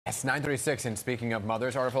It's 9:36, and speaking of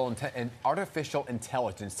mothers, artificial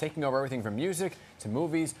intelligence taking over everything from music to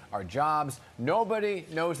movies, our jobs. Nobody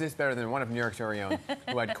knows this better than one of New York's very own,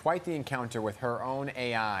 who had quite the encounter with her own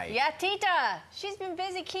AI. Yeah, Tita. She's been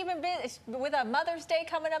busy keeping busy with a Mother's Day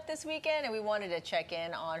coming up this weekend, and we wanted to check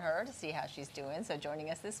in on her to see how she's doing. So joining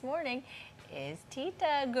us this morning is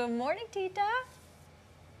Tita. Good morning, Tita.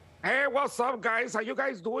 Hey, what's up, guys? How you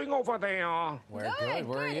guys doing over there? We're good.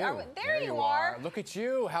 Where are you? There you are. Look at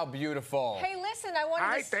you. How beautiful. Hey, listen, I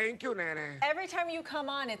wanted to... Thank you, Nene. Every time you come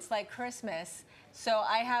on, it's like Christmas. So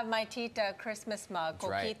I have my Tita Christmas mug,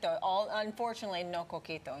 That's Coquito. Right. Unfortunately, no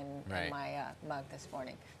Coquito in my mug this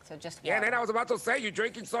morning. So just water. Yeah, Nene, I was about to say, you're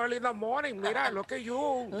drinking so early in the morning. Mira, look at you.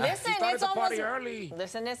 Listen, you started it's the almost... party early.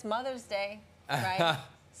 Listen, it's Mother's Day, right?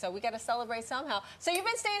 So we got to celebrate somehow. So you've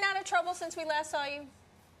been staying out of trouble since we last saw you?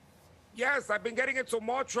 Yes, I've been getting into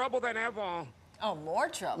more trouble than ever. Oh, more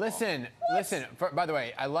trouble. Listen. By the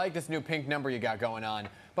way, I like this new pink number you got going on.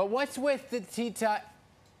 But what's with the Tita?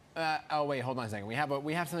 Oh wait, hold on a second. We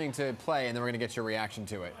have something to play, and then we're gonna get your reaction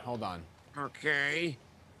to it. Hold on. Okay.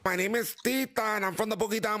 My name is Tita, and I'm from the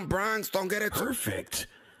boogie down Bronx. Don't get it. Perfect.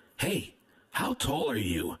 Hey, how tall are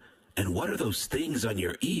you? And what are those things on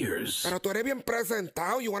your ears? Pero tú eres bien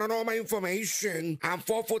presentado. You want to know my information? I'm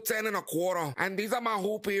 4'10 1/4. And these are my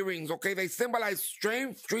hoop earrings, okay? They symbolize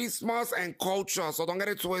strength, street smarts, and culture. So don't get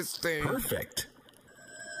it twisted. Perfect.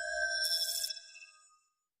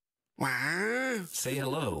 Wow. Say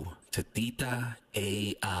hello to Tita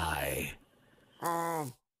AI.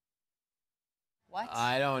 What?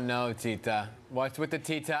 I don't know, Tita. What's with the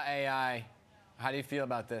Tita AI? How do you feel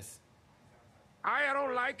about this? I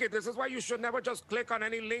don't like it. This is why you should never just click on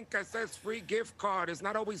any link that says free gift card. It's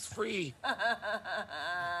not always free.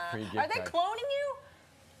 Free gift Are they card. cloning you?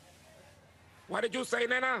 What did you say,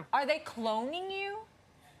 Nena? Are they cloning you?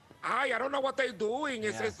 I don't know what they're doing.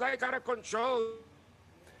 It's like out of control.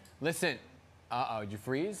 Listen. Did you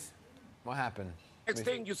freeze? What happened? Next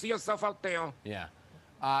thing, you see yourself out there. Yeah.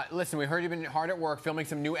 Listen, we heard you've been hard at work filming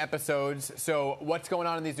some new episodes. So what's going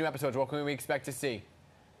on in these new episodes? What can we expect to see?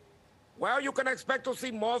 Well, you can expect to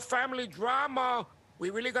see more family drama.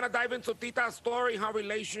 We're really going to dive into Tita's story, her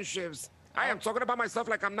relationships. I am talking about myself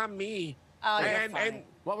like I'm not me. Oh, and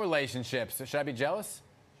What relationships? Should I be jealous?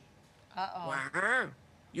 uh-oh. Wow.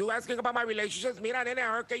 You asking about my relationships? Mira, Nene, I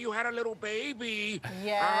heard that you had a little baby.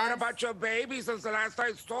 Yes. I heard about your baby since the last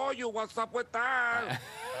I saw you. What's up with that?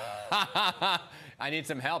 I need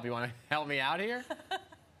some help. You want to help me out here?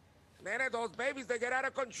 Nene, those babies, they get out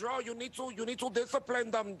of control. You need to discipline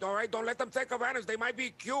them, all right? Don't let them take advantage. They might be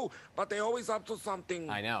cute, but they're always up to something.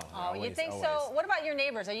 I know. Oh, you think so? What about your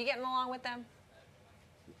neighbors? Are you getting along with them?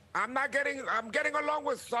 I'm getting along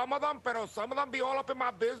with some of them, but some of them be all up in my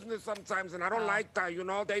business sometimes, and I don't like that, you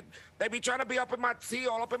know? They be trying to be up in my tea,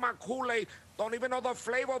 all up in my Kool-Aid. Don't even know the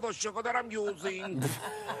flavor of the sugar that I'm using.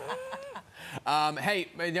 Hey,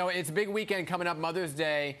 you know, it's a big weekend coming up, Mother's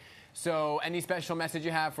Day. So any special message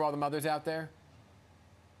you have for all the mothers out there?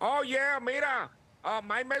 Oh, yeah, mira.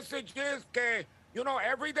 My message is que, you know,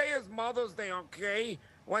 every day is Mother's Day, okay?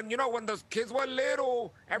 When the kids were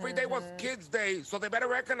little, every day was Kids Day. So they better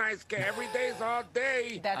recognize que every day is our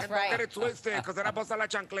day. That's and right. Don't get it twisted, because era pasar la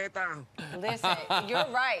chancleta. Listen, you're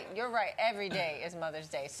right. You're right. Every day is Mother's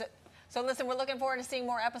Day. So listen, we're looking forward to seeing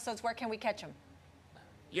more episodes. Where can we catch them?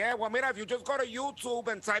 Yeah, well, mira, if you just go to YouTube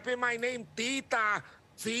and type in my name, Tita,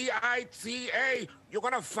 Tita, you're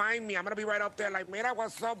going to find me. I'm going to be right up there like, mira,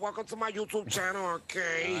 what's up? Welcome to my YouTube channel,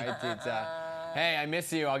 okay? All right, Tita. Hey, I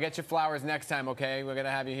miss you. I'll get you flowers next time, okay? We're going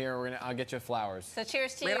to have you here. I'll get you flowers. So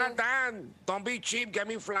cheers to you. Mira, Dan, don't be cheap. Get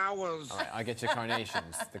me flowers. All right, I'll get you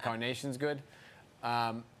carnations. The carnations good?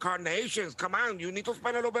 Carnations, come on. You need to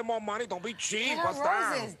spend a little bit more money. Don't be cheap. Get What's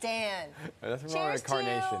our roses, that? Dan. That's more Cheers like a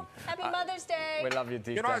carnation. to you. Happy Mother's Day. We love you,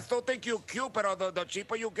 Tita. You know, I still think you're cute, but the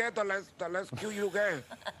cheaper you get, the less cute you get.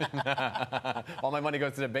 All my money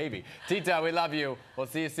goes to the baby. Tita, we love you. We'll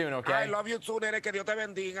see you soon, okay? I love you too, Nene. Que Dios te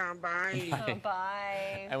bendiga. Bye. Oh,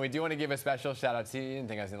 bye. And we do want to give a special shout out to you. Didn't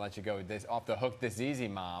think I was going to let you go off the hook this easy,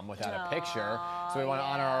 Mom, without a picture. So we want to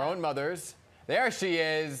honor our own mothers. There she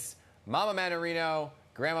is, Mama Manarino,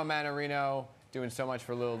 Grandma Manarino, doing so much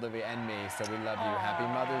for little Livy and me. So we love you. Happy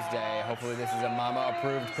Mother's Day. Hopefully this is a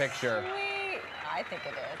Mama-approved picture. Sweet. I think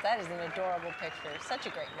it is. That is an adorable picture. Such a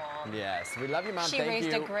great mom. Yes, we love you, Mom. She Thank you.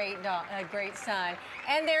 raised a great son.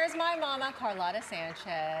 And there's my mama, Carlotta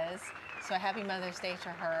Sanchez. So happy Mother's Day to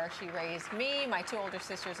her. She raised me, my two older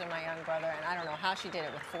sisters, and my young brother. And I don't know how she did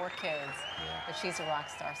it with 4 kids. But she's a rock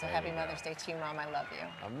star. So happy Mother's Day to you, Mom. I love you.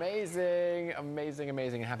 Amazing, amazing,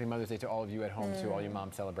 amazing. And happy Mother's Day to all of you at home, too, all you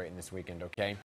moms celebrating this weekend, okay?